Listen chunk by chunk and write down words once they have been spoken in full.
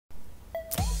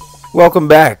Welcome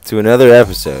back to another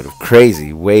episode of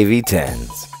Crazy Wavy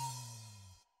Tens.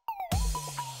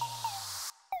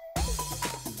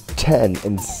 10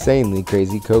 insanely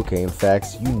crazy cocaine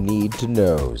facts you need to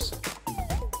know.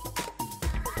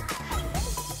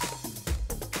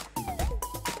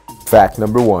 Fact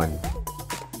number 1.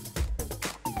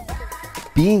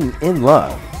 Being in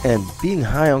love and being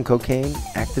high on cocaine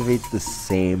activates the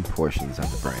same portions of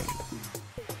the brain.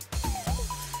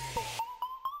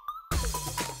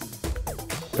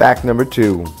 Fact number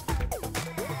 2.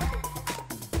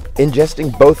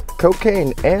 Ingesting both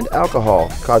cocaine and alcohol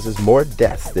causes more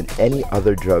deaths than any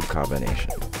other drug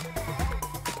combination.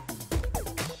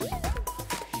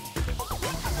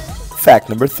 Fact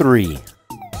number 3.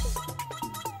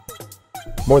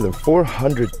 More than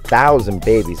 400,000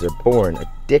 babies are born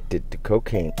addicted to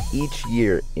cocaine each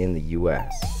year in the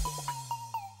U.S.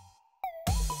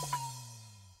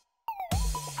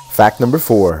 Fact number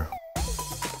 4.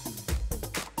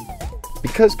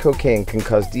 Because cocaine can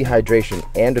cause dehydration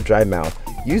and a dry mouth,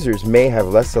 users may have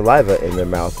less saliva in their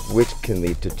mouth, which can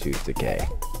lead to tooth decay.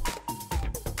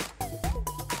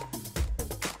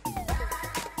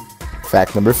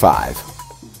 Fact number 5.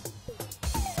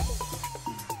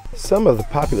 Some of the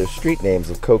popular street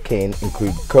names of cocaine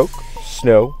include Coke,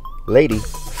 Snow, Lady,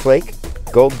 Flake,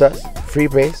 Gold Dust,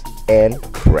 Freebase, and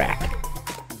Crack.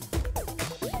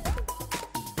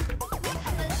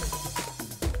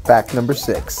 Fact number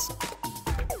 6.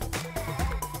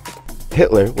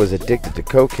 Hitler was addicted to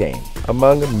cocaine,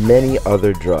 among many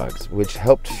other drugs, which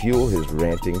helped fuel his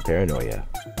ranting paranoia.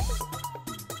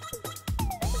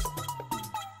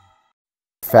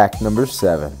 Fact number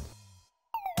 7.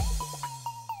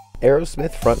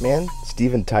 Aerosmith frontman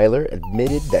Steven Tyler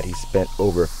admitted that he spent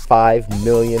over $5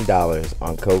 million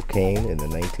on cocaine in the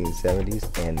 1970s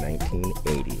and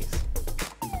 1980s.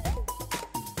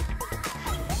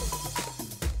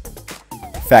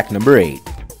 Fact number 8.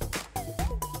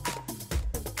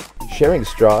 Sharing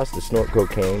straws to snort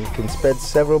cocaine can spread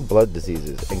several blood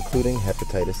diseases, including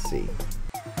hepatitis C.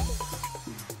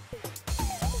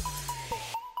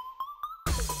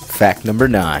 Fact number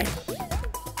 9.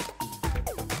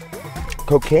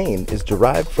 Cocaine is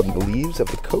derived from the leaves of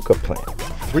the coca plant.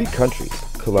 3 countries,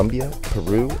 Colombia,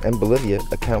 Peru, and Bolivia,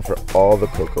 account for all the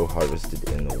cocoa harvested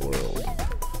in the world.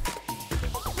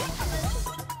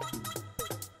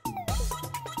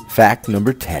 Fact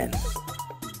number 10.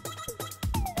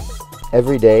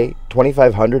 Every day,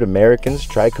 2,500 Americans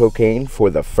try cocaine for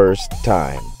the first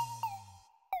time.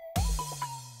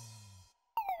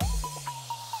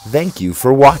 Thank you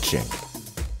for watching.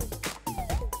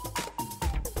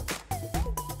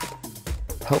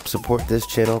 Help support this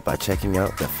channel by checking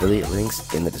out the affiliate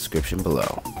links in the description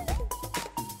below.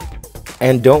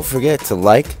 And don't forget to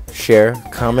like, share,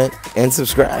 comment, and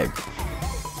subscribe.